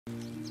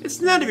It's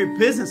none of your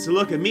business to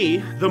look at me,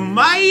 the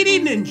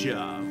mighty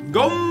ninja,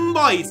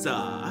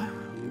 Gombaisa.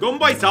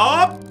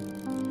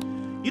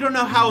 Gombaisa! You don't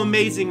know how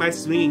amazing my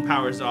swinging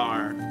powers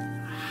are.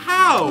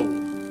 How?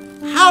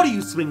 How do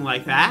you swing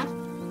like that?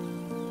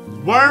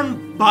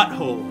 Worm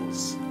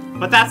buttholes.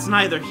 But that's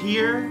neither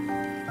here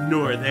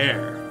nor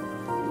there.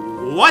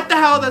 What the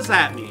hell does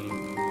that mean?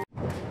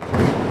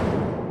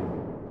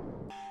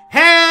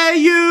 Hey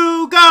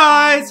you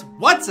guys!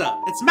 What's up?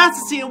 It's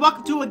MastaC and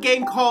welcome to a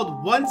game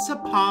called Once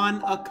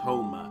Upon a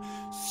Coma.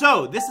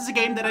 So, this is a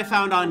game that I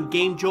found on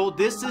Game Jolt.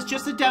 This is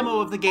just a demo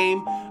of the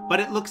game, but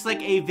it looks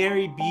like a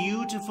very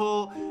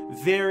beautiful,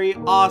 very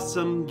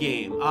awesome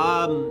game.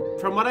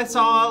 From what I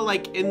saw,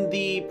 like in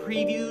the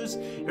previews,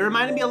 it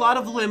reminded me a lot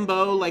of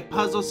Limbo, like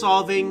puzzle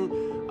solving,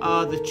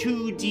 the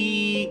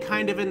 2D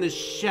kind of in the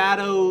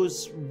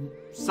shadows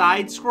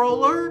side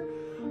scroller.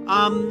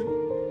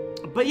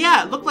 But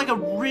yeah, it looked like a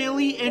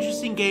really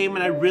interesting game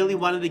and I really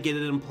wanted to get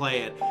it and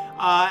play it.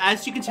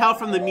 As you can tell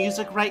from the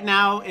music right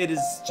now, it is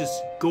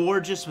just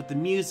gorgeous with the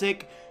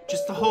music.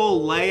 Just the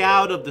whole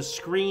layout of the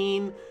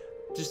screen.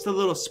 Just the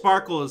little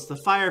sparkles, the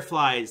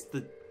fireflies,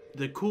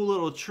 the cool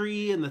little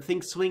tree and the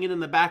thing swinging in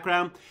the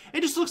background.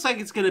 It just looks like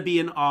it's going to be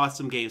an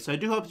awesome game. So I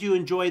do hope you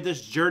enjoy this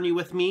journey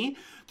with me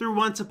through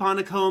Once Upon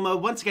a Coma.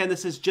 Once again,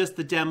 this is just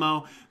the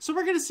demo. So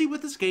we're going to see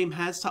what this game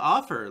has to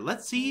offer.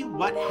 Let's see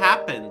what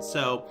happens.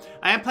 So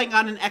I am playing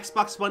on an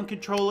Xbox One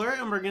controller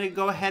and we're going to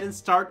go ahead and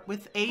start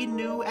with a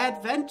new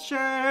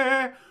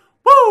adventure.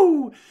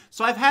 Woo!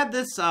 So I've had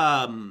this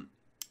on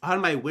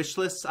my wish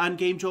list on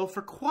Game Jolt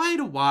for quite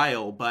a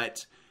while,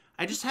 but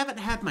I just haven't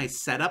had my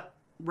setup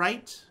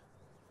right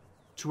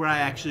to where I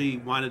actually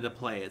wanted to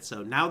play it.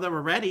 So now that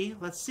we're ready,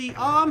 let's see.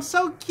 Oh, I'm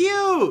so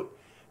cute!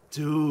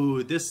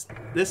 Dude, this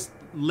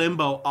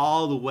Limbo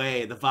all the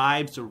way. The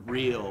vibes are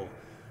real.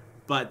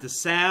 But the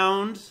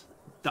sound,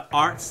 the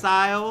art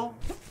style.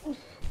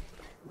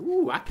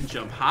 Ooh, I can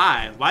jump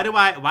high. Why do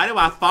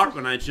I fart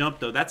when I jump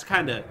though? That's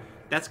kinda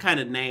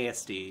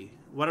nasty.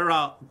 What are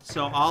all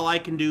so all I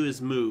can do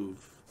is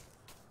move.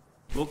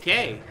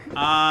 Okay.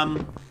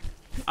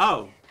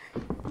 Oh.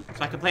 So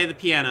I can play the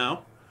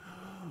piano.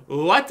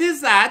 What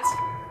is that?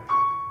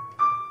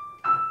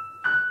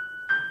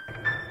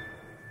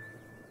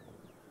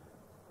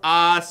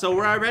 So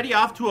we're already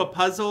off to a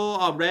puzzle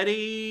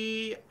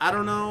already. I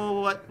don't know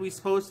what we're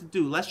supposed to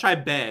do. Let's try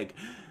beg.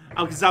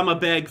 Because I'm a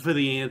beg for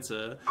the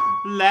answer.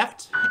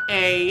 Left,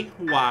 A,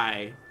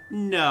 Y.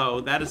 No,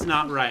 that is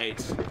not right.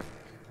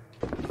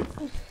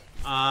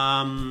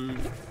 Can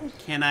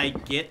I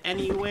get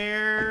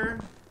anywhere?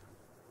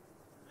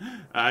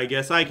 I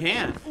guess I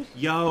can.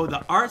 Yo,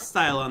 the art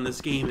style on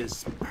this game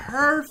is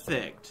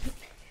perfect.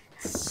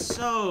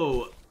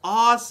 So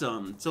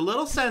awesome. It's a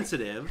little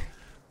sensitive,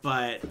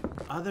 but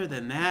other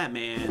than that,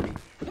 man.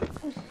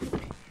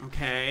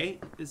 Okay.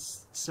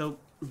 So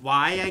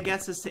Y, I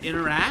guess, is to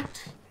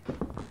interact.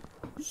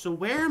 So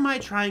where am I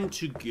trying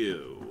to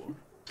go?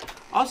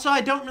 Also,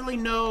 I don't really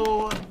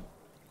know.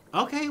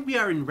 Okay, we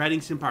are in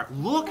Reddington Park.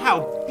 Look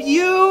how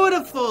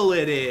beautiful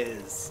it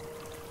is.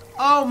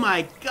 Oh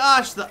my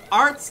gosh, the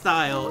art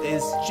style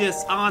is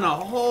just on a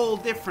whole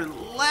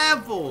different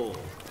level.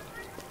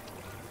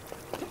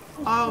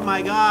 Oh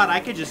my god, I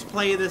could just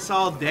play this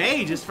all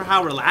day just for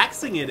how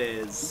relaxing it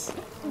is.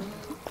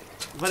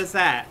 What is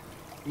that?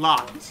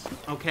 Locked.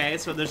 Okay,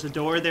 so there's a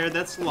door there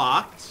that's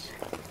locked.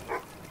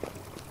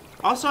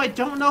 Also, I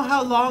don't know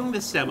how long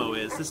this demo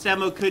is. This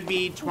demo could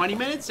be 20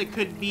 minutes, it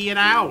could be an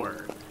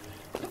hour.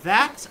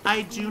 That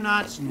I do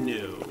not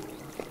know.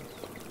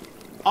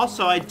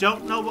 Also, I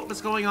don't know what was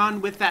going on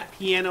with that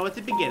piano at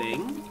the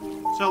beginning.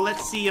 So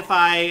let's see if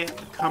I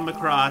come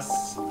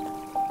across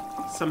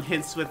some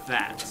hints with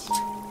that.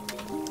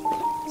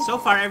 So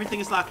far, everything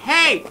is locked.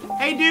 Hey!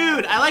 Hey,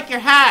 dude! I like your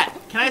hat!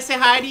 Can I say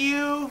hi to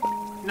you?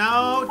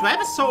 No? Do I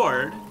have a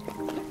sword?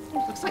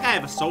 Looks like I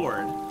have a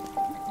sword.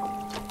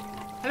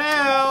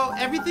 Hello!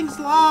 Everything's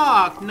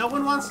locked! No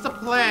one wants to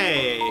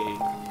play.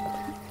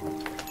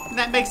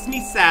 That makes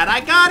me sad.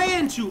 I got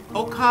into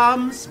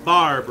Occam's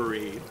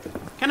Barbery.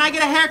 Can I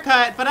get a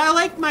haircut? But I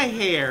like my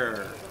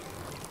hair.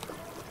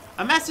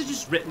 A message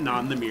is written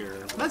on the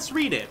mirror. Let's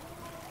read it.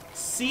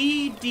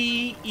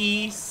 CDECBAC.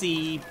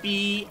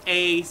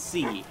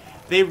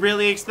 They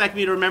really expect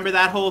me to remember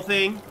that whole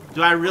thing?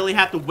 Do I really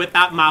have to whip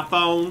out my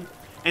phone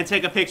and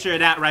take a picture of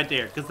that right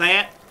there? Because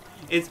that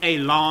is a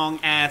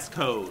long-ass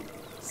code.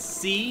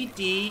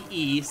 CDECBAC.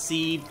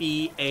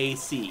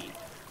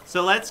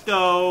 So let's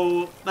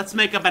go, let's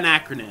make up an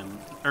acronym.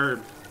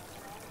 Or,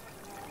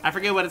 I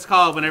forget what it's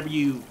called whenever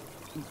you,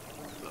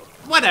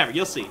 whatever,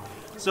 you'll see.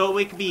 So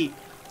it could be,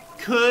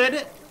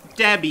 could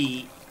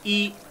Debbie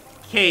eat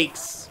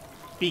cakes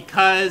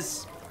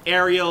because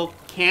Ariel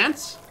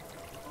can't?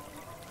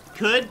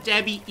 Could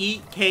Debbie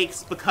eat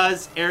cakes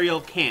because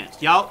Ariel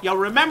can't? Y'all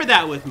remember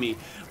that with me.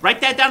 Write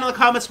that down in the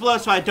comments below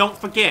so I don't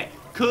forget.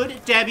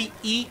 Could Debbie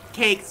eat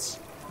cakes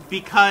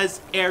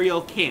because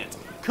Ariel can't?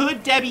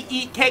 Could Debbie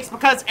eat cakes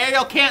because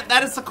Ariel can't?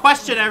 That is the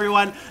question,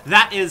 everyone.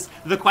 That is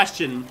the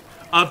question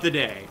of the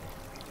day.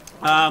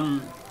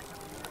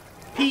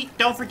 Pete,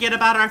 don't forget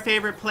about our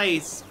favorite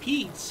place.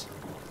 Pete.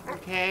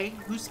 Okay,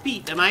 who's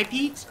Pete? Am I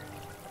Pete?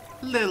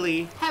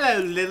 Lily. Hello,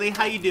 Lily.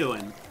 How you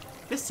doing?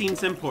 This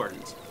seems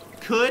important.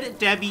 Could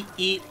Debbie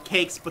eat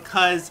cakes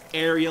because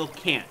Ariel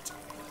can't?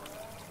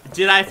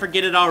 Did I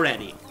forget it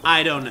already?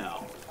 I don't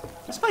know.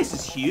 This place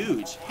is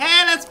huge.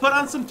 Hey, let's put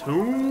on some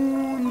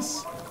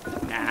tunes.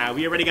 Nah,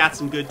 we already got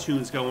some good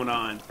tunes going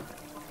on.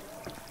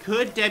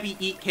 Could Debbie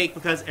eat cake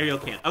because Ariel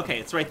can't? Okay,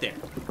 it's right there.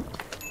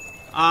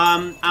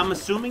 I'm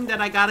assuming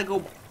that I gotta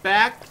go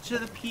back to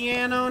the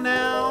piano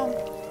now.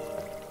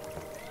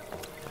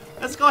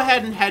 Let's go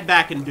ahead and head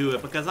back and do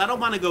it because I don't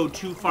want to go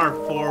too far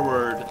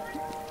forward.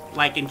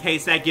 Like in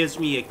case that gives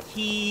me a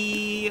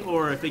key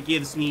or if it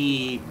gives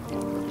me,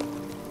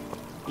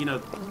 you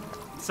know,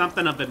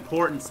 something of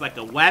importance like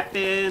a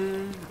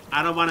weapon.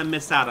 I don't want to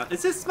miss out on.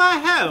 Is this my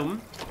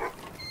home?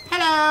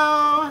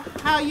 Hello,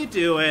 how you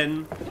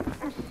doing?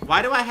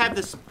 Why do I have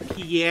this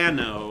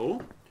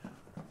piano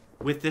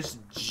with this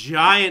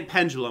giant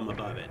pendulum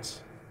above it?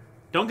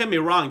 Don't get me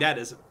wrong, that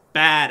is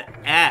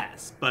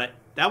badass, but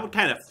that would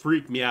kind of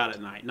freak me out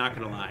at night, not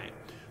gonna lie.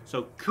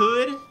 So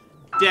could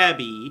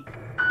Debbie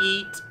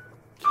eat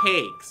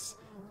cakes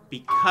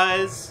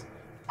because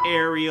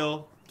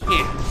Ariel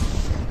can't?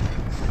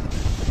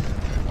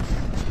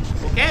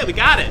 Okay, we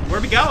got it. Where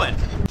are we going?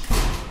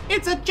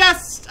 It's a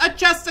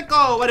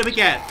justicle. What do we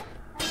get?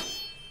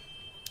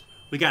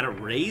 We got a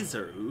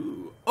razor.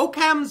 Ooh.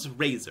 Occam's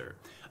razor.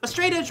 A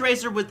straight-edge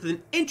razor with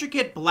an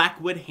intricate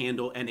blackwood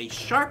handle and a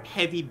sharp,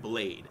 heavy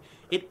blade.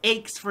 It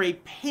aches for a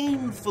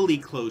painfully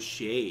close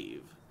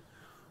shave.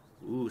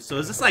 Ooh, so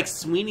is this like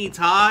Sweeney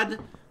Todd,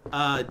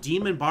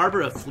 Demon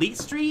Barber of Fleet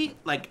Street?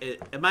 Like,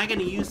 am I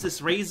gonna use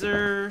this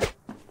razor?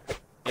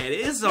 It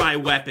is my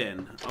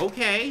weapon.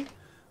 Okay.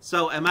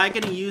 So, am I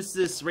gonna use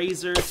this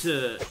razor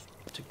to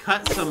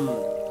cut some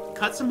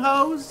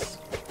hoes?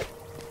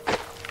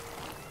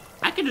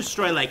 I can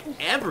destroy like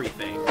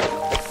everything.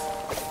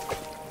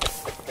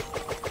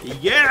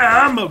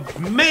 Yeah, I'm a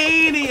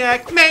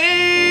maniac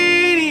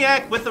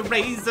with a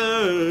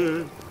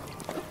razor.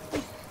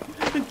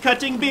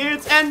 Cutting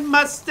beards and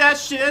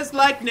mustaches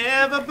like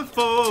never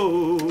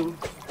before.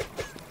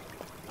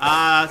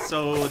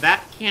 So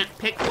that can't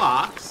pick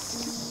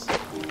locks.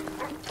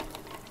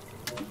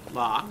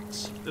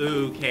 Locked.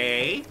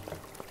 Okay.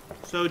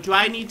 So do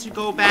I need to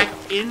go back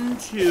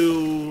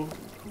into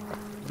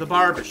the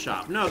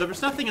barbershop? No, there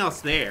was nothing else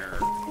there.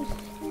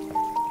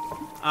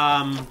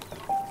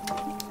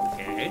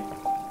 Okay.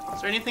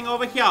 Is there anything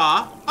over here?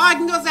 Oh, I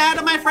can go say hi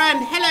to my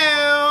friend.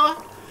 Hello.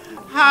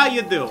 How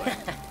you doing?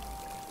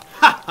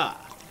 Haha.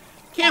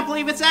 Can't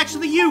believe it's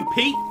actually you,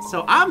 Pete.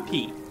 So I'm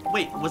Pete.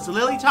 Wait, was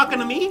Lily talking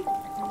to me?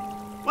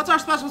 What's our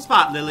special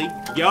spot, Lily?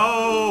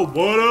 Yo,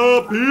 what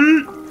up,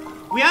 Pete?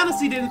 We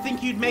honestly didn't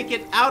think you'd make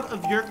it out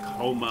of your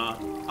coma.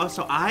 Oh,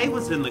 so I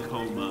was in the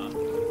coma.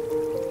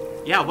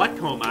 Yeah, what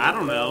coma? I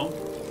don't know.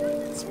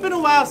 It's been a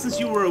while since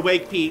you were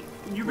awake, Pete.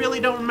 You really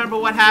don't remember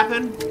what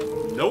happened?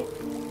 Nope.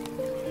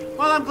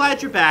 Well, I'm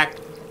glad you're back.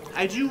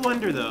 I do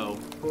wonder, though,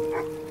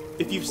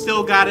 if you've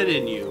still got it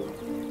in you.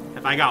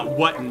 Have I got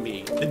what in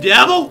me? The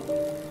devil?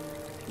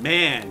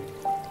 Man,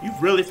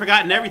 you've really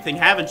forgotten everything,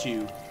 haven't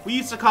you? We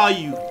used to call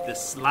you the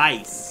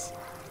Slice.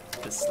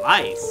 The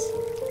Slice?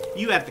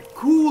 You have the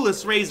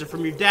coolest razor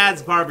from your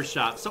dad's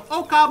barbershop. So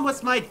Occam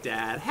was my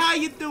dad. How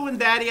you doing,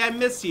 Daddy? I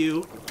miss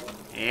you.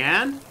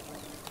 And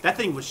that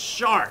thing was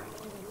sharp.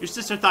 Your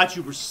sister thought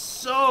you were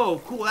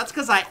so cool. That's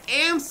because I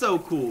am so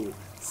cool.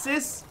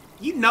 Sis,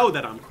 you know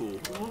that I'm cool.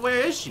 Well, where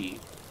is she?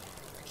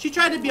 She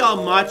tried to be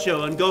all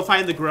macho and go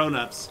find the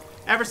grown-ups.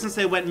 Ever since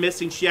they went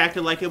missing, she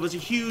acted like it was a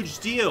huge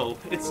deal.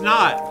 It's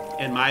not,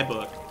 in my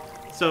book.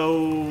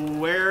 So,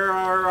 where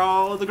are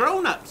all the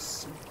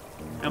grown-ups?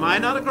 Am I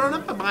not a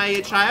grown-up? Am I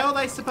a child,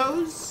 I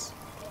suppose?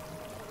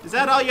 Is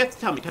that all you have to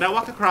tell me? Can I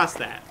walk across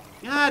that?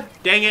 Ah,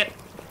 dang it.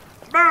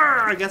 Brr,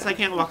 I guess I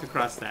can't walk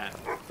across that.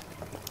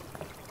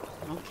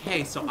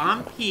 Okay, so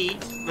I'm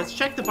Pete. Let's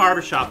check the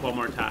barbershop one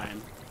more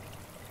time.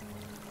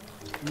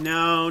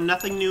 No,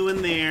 nothing new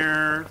in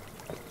there.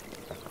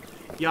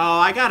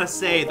 Y'all, I gotta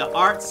say, the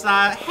art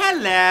style...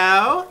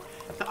 Hello!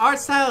 The art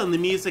style and the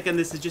music in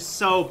this is just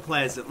so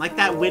pleasant. Like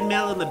that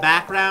windmill in the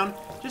background.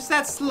 Just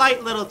that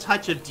slight little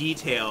touch of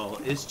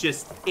detail is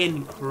just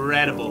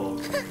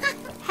incredible.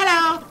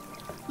 Hello!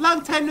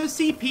 Long time no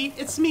see, Pete.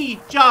 It's me,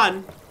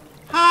 John.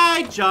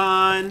 Hi,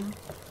 John.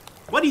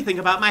 What do you think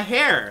about my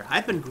hair?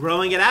 I've been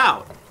growing it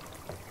out.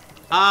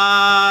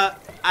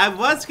 I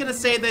was gonna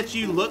say that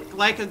you looked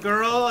like a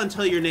girl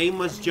until your name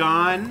was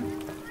John.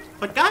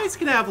 But guys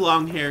can have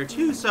long hair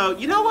too, so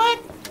you know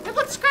what? It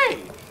looks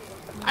great.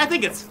 I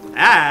think it's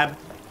fabulous!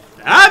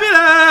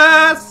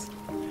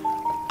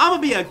 I'm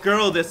gonna be a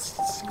girl this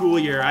school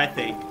year, I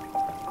think.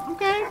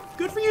 Okay,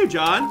 good for you,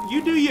 John.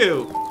 You do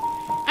you.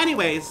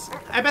 Anyways,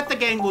 I bet the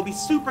gang will be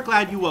super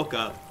glad you woke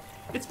up.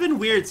 It's been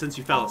weird since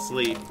you fell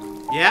asleep.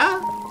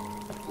 Yeah?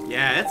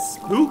 Yeah, it's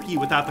spooky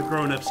without the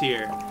grown-ups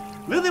here.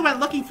 Lily went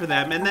looking for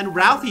them, and then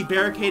Ralphie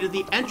barricaded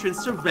the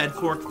entrance to Red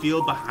Fork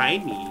Field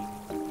behind me.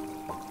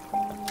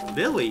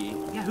 Lily?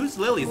 Yeah, Yeah, who's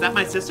Lily? Is that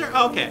my sister?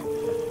 Oh, okay.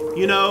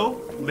 You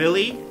know,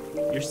 Lily,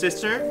 your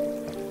sister,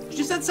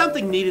 she said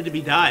something needed to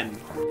be done.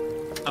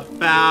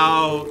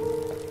 About...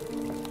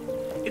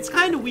 It's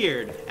kind of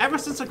weird. Ever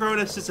since the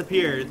grown-ups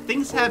disappeared,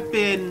 things have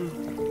been...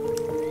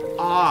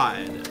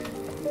 odd.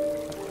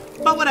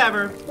 But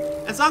whatever.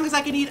 As long as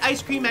I can eat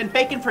ice cream and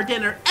bacon for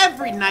dinner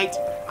every night,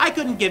 I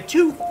couldn't give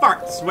two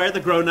farts where the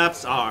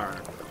grown-ups are.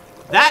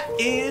 That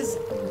is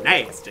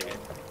nasty.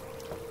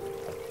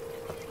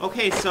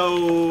 Okay,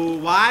 so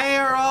why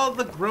are all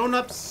the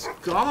grown-ups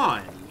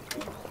gone?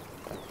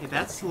 Okay,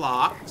 that's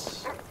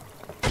locked.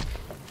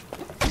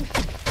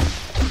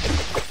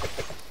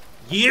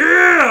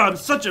 Yeah, I'm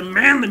such a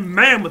manly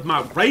man with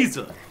my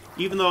razor,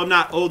 even though I'm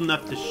not old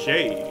enough to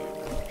shave.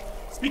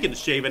 Speaking of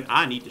shaving,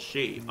 I need to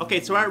shave.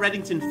 Okay, so we're at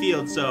Reddington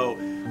Field, so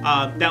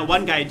that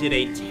one guy did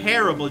a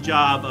terrible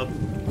job of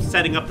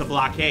setting up the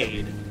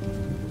blockade.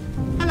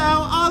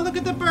 Hello, oh, look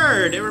at the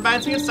bird. It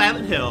reminds me of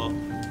Silent Hill.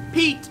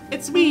 Pete,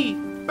 it's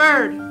me,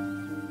 Bird.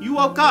 You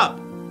woke up.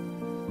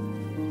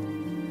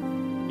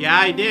 Yeah,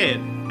 I did.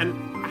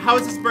 And how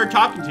is this bird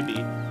talking to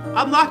me?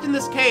 I'm locked in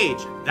this cage.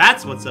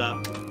 That's what's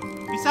up.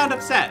 You sound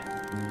upset.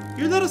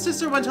 Your little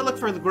sister went to look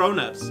for the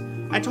grown-ups.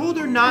 I told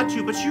her not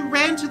to, but she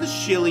ran to the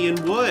Shillian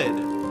Wood.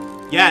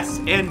 Yes,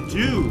 and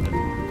dude,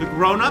 the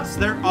grown-ups,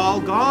 they're all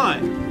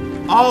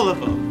gone. All of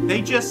them.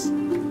 They just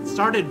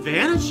started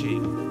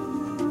vanishing.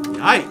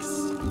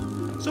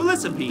 Yikes. So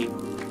listen, Pete.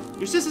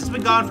 Your sister's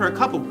been gone for a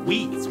couple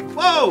weeks.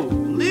 Whoa,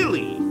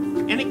 Lily.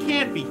 And it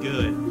can't be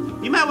good.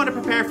 You might want to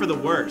prepare for the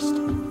worst.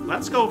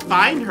 Let's go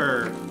find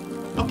her.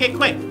 Okay,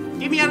 quick.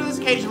 Get me out of this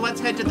cage and let's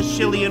head to the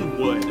Shillian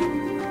Wood.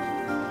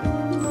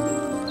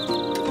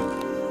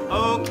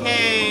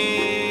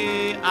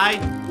 Okay, I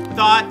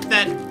thought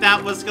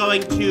that was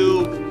going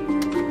to...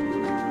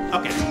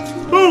 Okay,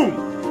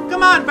 boom!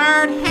 Come on,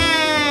 Bird!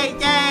 Hey,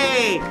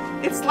 yay!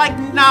 It's like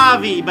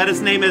Navi, but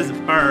his name is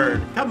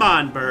Bird. Come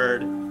on,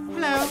 Bird.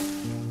 Hello.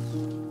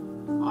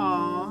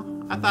 Aw,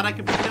 I thought I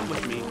could bring him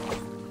with me.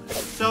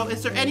 So,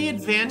 is there any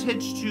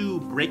advantage to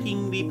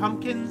breaking the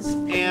pumpkins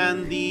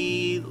and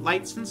the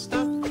lights and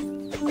stuff?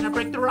 Can I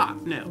break the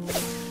rock? No.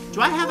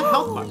 Do I have a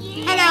health bar?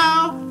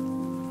 Hello!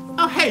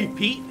 Oh, hey,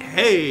 Pete.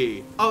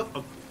 Hey.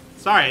 Oh,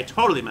 sorry, I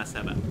totally messed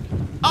that up.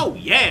 Oh,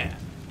 yeah.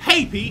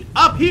 Hey, Pete,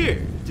 up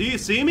here. Do you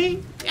see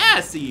me? Yeah,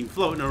 I see you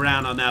floating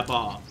around on that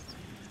ball.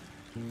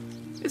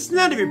 It's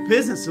none of your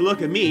business to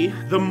look at me.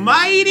 The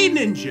mighty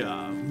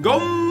ninja,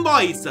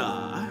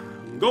 Gomboisa.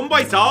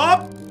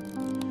 Gomboisa!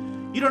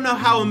 You don't know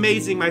how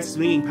amazing my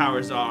swinging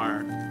powers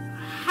are.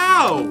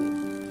 How?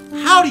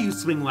 How do you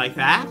swing like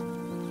that?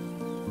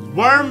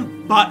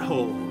 Worm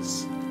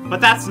buttholes. But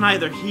that's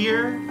neither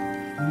here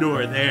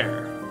nor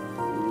there.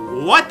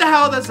 What the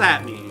hell does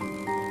that mean?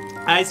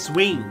 I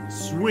swing,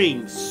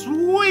 swing,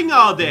 swing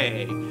all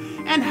day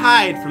and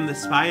hide from the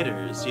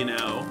spiders, you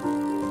know.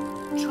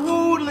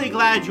 Totally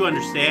glad you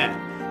understand.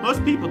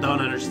 Most people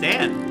don't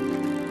understand.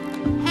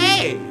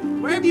 Hey,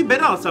 where have you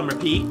been all summer,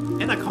 Pete?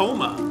 In a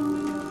coma.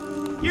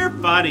 You're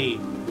funny.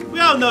 We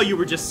all know you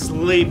were just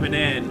sleeping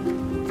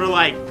in for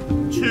like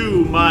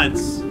 2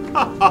 months.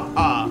 Ha ha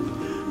ha.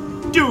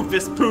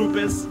 Doofus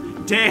poopus.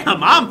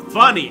 Damn, I'm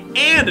funny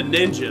and a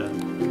ninja.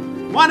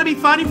 Wanna be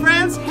funny,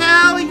 friends?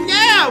 Hell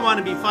yeah, I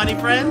wanna be funny,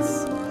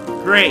 friends.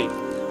 Great.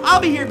 I'll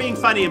be here being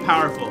funny and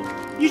powerful.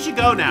 You should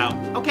go now.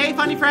 Okay,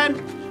 funny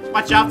friend?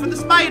 Watch out for the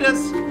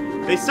spiders.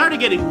 They started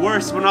getting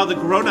worse when all the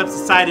grown-ups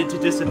decided to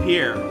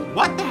disappear.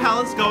 What the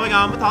hell is going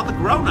on with all the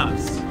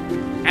grown-ups?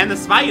 And the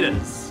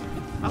spiders.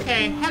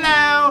 Okay,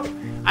 hello.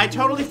 I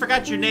totally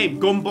forgot your name.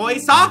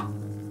 Gomboisa?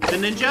 The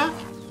ninja?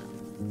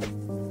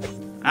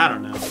 I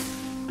don't know.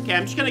 Okay,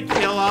 I'm just gonna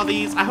kill all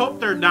these. I hope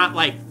they're not,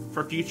 like,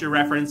 for future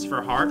reference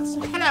for hearts.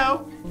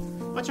 Hello.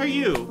 What are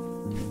you?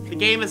 The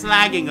game is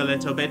lagging a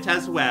little bit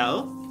as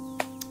well.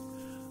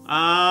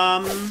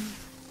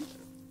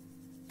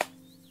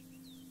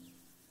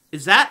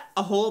 Is that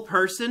a whole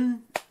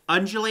person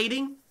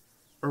undulating?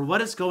 Or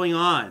what is going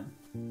on?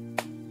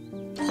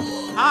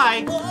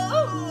 Hi.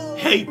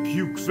 Hey,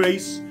 puke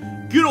face.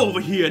 Get over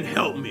here and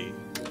help me.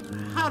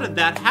 How did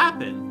that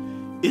happen?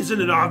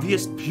 Isn't it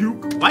obvious,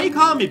 puke? Why are you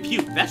calling me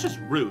puke? That's just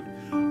rude.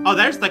 Oh,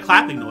 there's the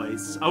clapping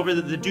noise over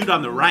the dude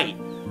on the right.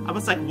 I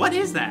was like, what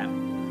is that?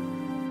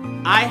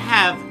 I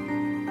have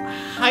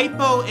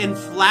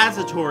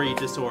hypoinflammatory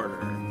disorder.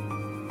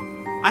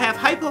 I have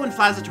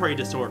hypoinflammatory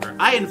disorder.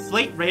 I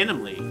inflate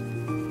randomly.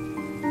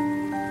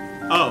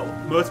 Oh,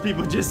 most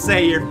people just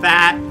say you're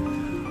fat.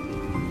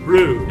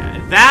 Rude.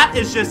 That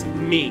is just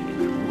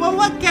mean. Well,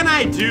 what can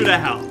I do to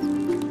help?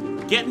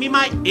 Get me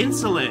my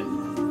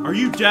insulin. Are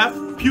you deaf,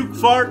 puke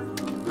fart?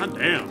 God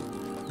damn.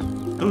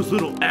 Those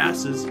little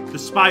asses, the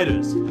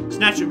spiders,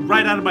 snatched it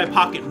right out of my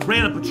pocket and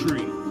ran up a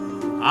tree.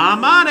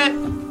 I'm on it.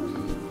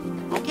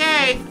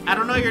 Okay, I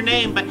don't know your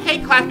name, but hey,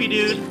 Clappy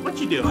dude, what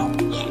you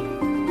doing?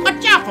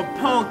 Watch out for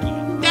Punky.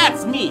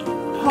 That's me,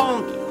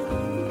 Punky.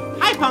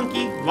 Hi,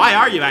 Punky. Why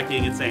are you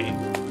acting insane?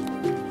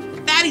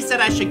 Daddy said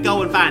I should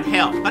go and find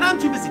help, but I'm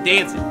too busy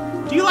dancing.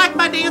 Do you like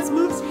my dance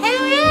moves?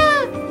 Hell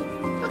yeah!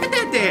 Look at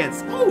that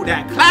dance. Oh,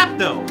 that clap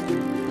though.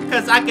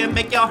 cause I can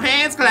make your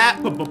hands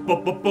clap. Boom, boom,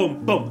 boom, boom,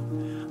 boom,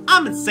 boom.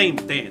 I'm insane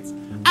with dance.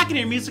 I can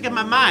hear music in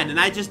my mind, and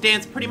I just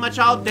dance pretty much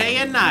all day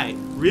and night.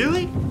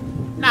 Really?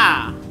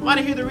 Nah.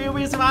 Wanna hear the real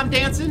reason why I'm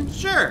dancing?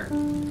 Sure.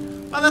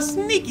 Well, a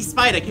sneaky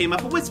spider came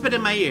up and whispered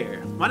in my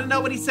ear. Wanna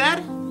know what he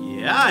said?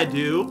 Yeah, I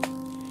do.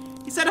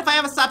 He said if I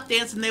ever stopped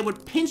dancing, they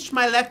would pinch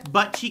my left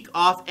butt cheek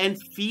off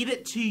and feed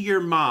it to your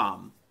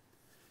mom.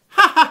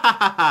 Ha ha ha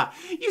ha ha!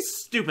 You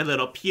stupid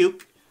little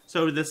puke.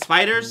 So the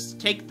spiders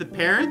take the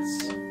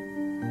parents?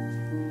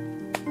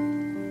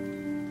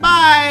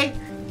 Bye!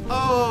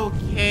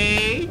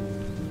 Okay.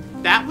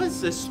 That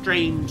was a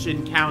strange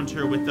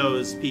encounter with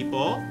those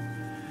people.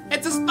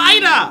 It's a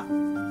spider!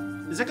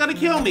 Is it gonna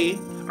kill me?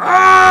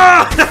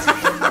 Ah!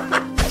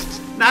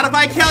 Not if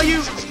I kill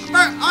you!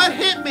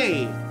 Hit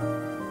me!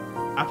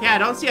 Okay, I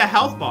don't see a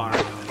health bar.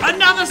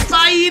 Another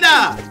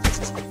spider!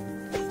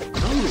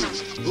 Ooh,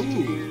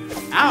 ooh,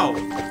 ow.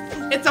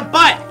 It's a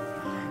butt!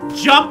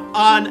 Jump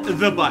on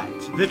the butt.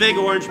 The big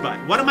orange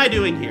butt. What am I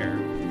doing here?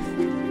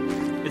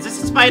 Is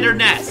this a spider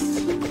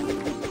nest?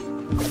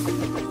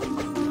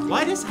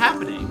 What is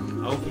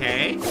happening?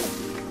 Okay.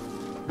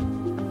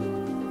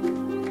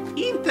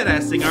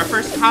 Interesting, our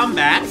first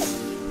combat.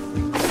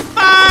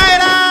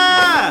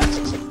 Spider!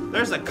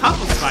 There's a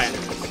couple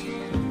spiders.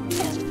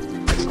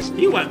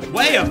 He went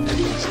way up there.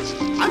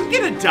 I'm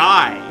gonna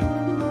die.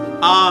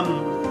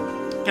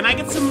 Can I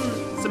get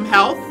some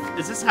health?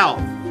 Is this health?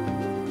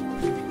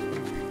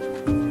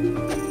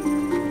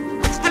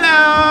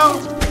 Hello!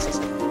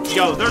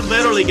 Yo, they're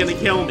literally gonna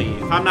kill me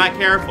if I'm not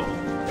careful.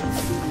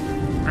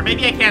 Or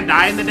maybe I can't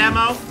die in the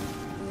demo.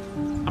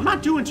 I'm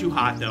not doing too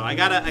hot though, I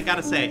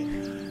gotta say.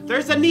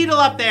 There's a needle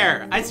up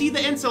there! I see the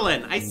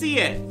insulin, I see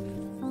it!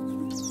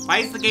 Why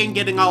is the game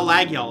getting all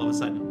laggy all of a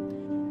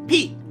sudden?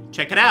 Pete,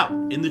 check it out,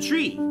 in the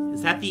tree.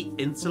 Is that the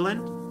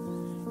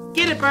insulin?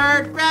 Get it,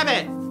 bird, grab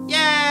it!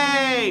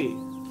 Yay!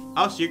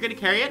 Oh, so you're gonna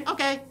carry it?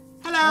 Okay.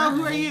 Hello,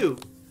 who are you?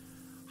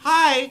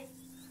 Hi!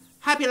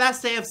 Happy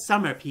last day of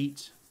summer,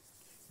 Pete.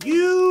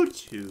 You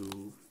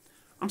too.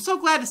 I'm so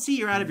glad to see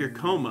you're out of your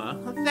coma.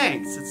 Well,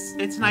 thanks.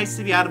 It's nice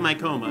to be out of my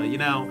coma, you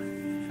know.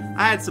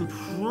 I had some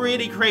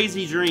pretty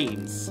crazy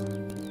dreams.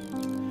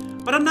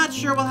 But I'm not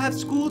sure we'll have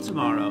school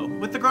tomorrow,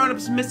 with the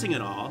grown-ups missing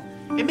it all.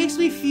 It makes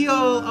me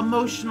feel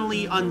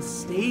emotionally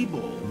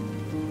unstable.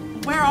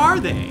 Where are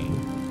they?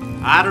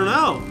 I don't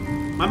know.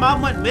 My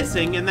mom went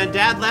missing, and then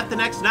Dad left the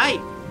next night.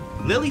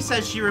 Lily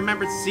says she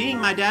remembered seeing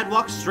my dad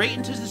walk straight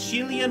into the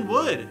Shelian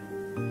Wood.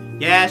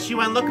 Yeah, she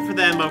went looking for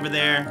them over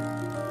there.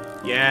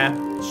 Yeah,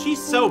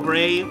 she's so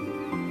brave.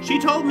 She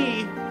told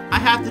me I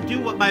have to do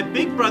what my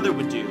big brother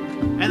would do,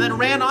 and then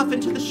ran off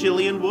into the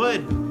Shelian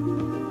Wood.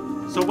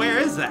 So where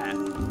is that?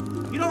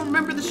 You don't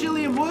remember the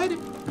Shelian Wood?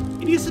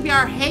 It used to be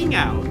our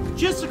hangout,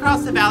 just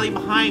across the valley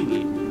behind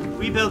me.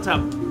 We built a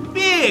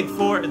big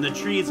fort in the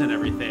trees and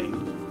everything.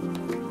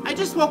 I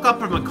just woke up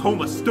from a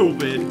coma,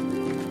 stupid.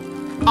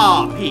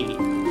 Aw, Pete,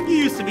 you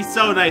used to be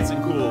so nice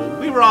and cool.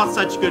 We were all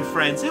such good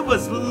friends. It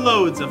was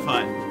loads of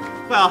fun.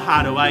 Well,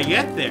 how do I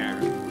get there?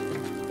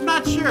 I'm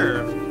not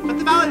sure, but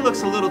the valley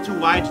looks a little too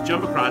wide to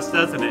jump across,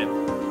 doesn't it?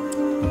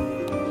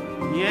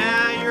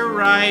 Yeah, you're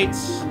right.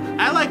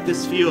 I like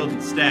this field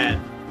instead.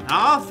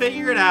 I'll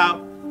figure it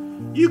out.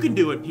 You can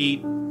do it,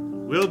 Pete.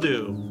 Will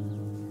do.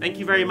 Thank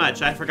you very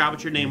much. I forgot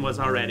what your name was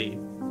already.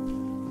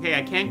 Okay,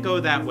 I can't go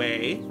that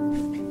way.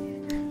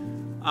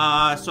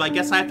 So I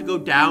guess I have to go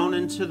down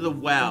into the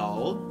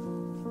well.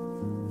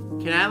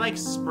 Can I, like,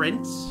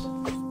 sprint?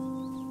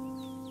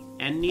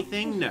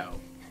 Anything? No.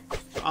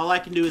 So all I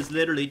can do is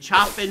literally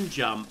chop and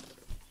jump.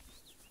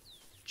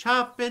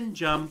 Chop and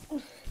jump.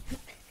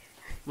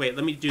 Wait,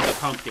 let me do the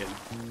pumpkin.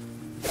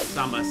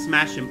 So I'm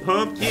smashing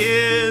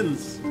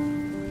pumpkins!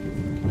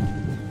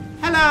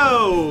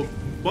 Hello!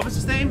 What was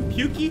his name?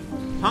 Pukey?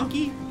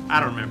 Punky? I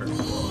don't remember.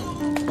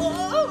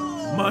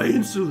 My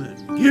insulin.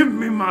 Give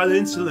me my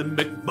insulin,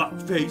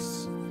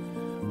 McButtface.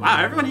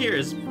 Wow, everyone here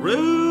is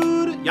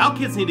rude. Y'all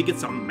kids need to get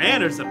some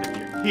manners up in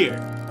here.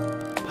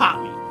 Here, pop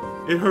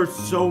me. It hurts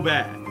so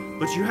bad,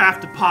 but you have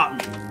to pop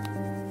me.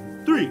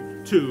 3,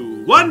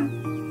 2,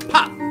 1,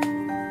 pop.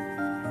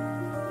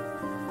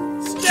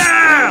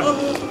 Stab!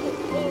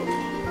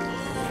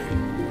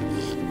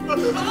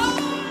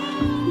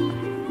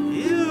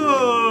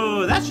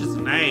 Ew, that's just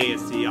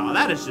nasty, y'all.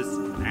 That is just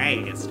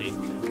nasty.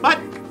 But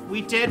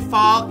we did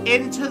fall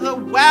into the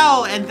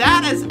well, and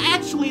that is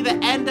actually the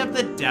end of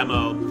the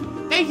demo.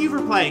 Thank you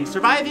for playing.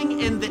 Surviving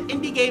in the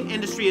indie game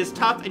industry is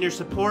tough, and your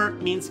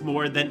support means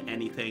more than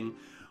anything.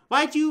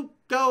 Why'd you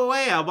go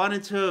away? I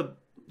wanted to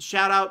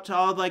shout out to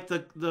all like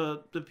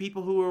the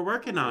people who were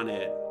working on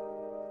it.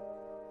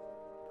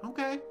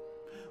 Okay.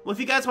 Well, if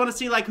you guys want to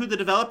see like who the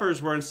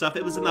developers were and stuff,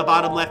 it was in the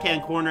bottom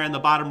left-hand corner and the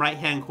bottom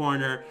right-hand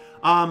corner.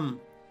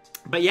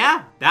 But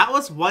yeah, that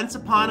was Once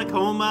Upon a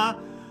Coma.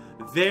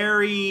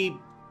 Very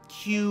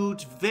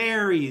cute,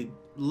 very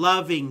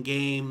loving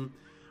game.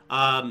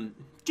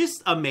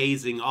 Just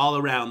amazing all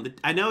around.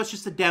 I know it's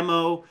just a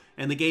demo,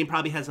 and the game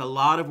probably has a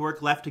lot of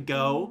work left to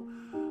go.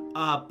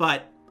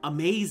 But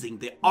amazing.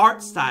 The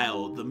art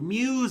style, the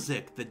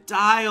music, the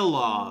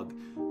dialogue,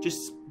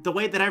 just the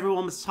way that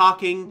everyone was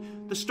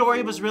talking. The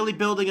story was really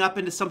building up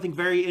into something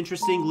very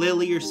interesting.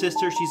 Lily, your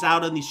sister, she's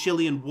out in these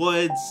Chilean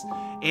woods,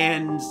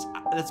 and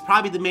that's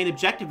probably the main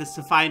objective, is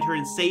to find her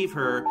and save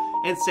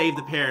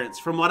the parents.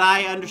 From what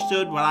I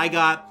understood, what I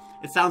got,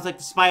 it sounds like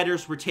the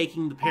spiders were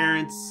taking the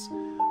parents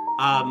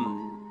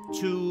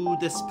to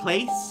this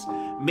place.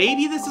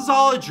 Maybe this is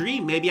all a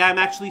dream. Maybe I'm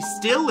actually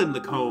still in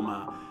the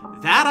coma.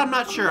 That I'm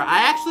not sure.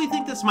 I actually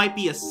think this might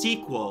be a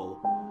sequel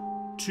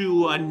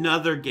to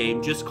another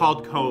game just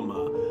called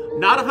Coma.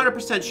 Not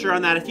 100% sure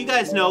on that. If you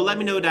guys know, let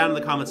me know down in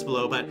the comments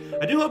below. But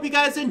I do hope you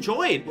guys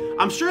enjoyed.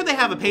 I'm sure they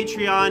have a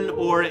Patreon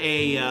or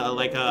a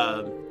like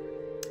a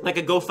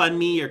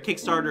GoFundMe or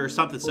Kickstarter or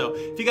something. So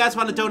if you guys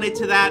want to donate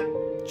to that,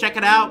 check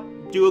it out.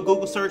 Do a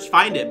Google search,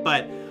 find it.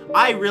 But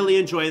I really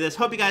enjoy this.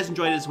 Hope you guys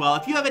enjoyed it as well.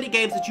 If you have any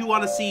games that you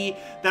want to see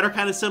that are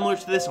kind of similar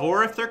to this,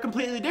 or if they're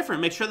completely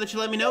different, make sure that you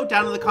let me know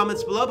down in the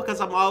comments below,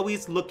 because I'm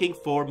always looking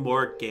for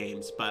more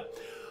games. But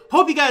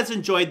hope you guys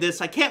enjoyed this.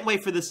 I can't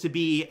wait for this to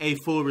be a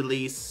full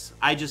release.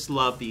 I just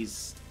love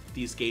these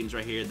games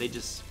right here. They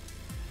just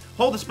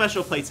hold a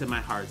special place in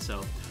my heart.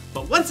 So,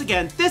 but once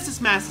again, this is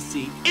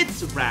MastaC.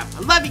 It's a wrap.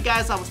 I love you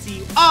guys. I will see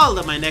you all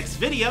in my next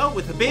video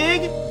with a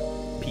big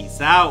peace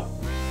out.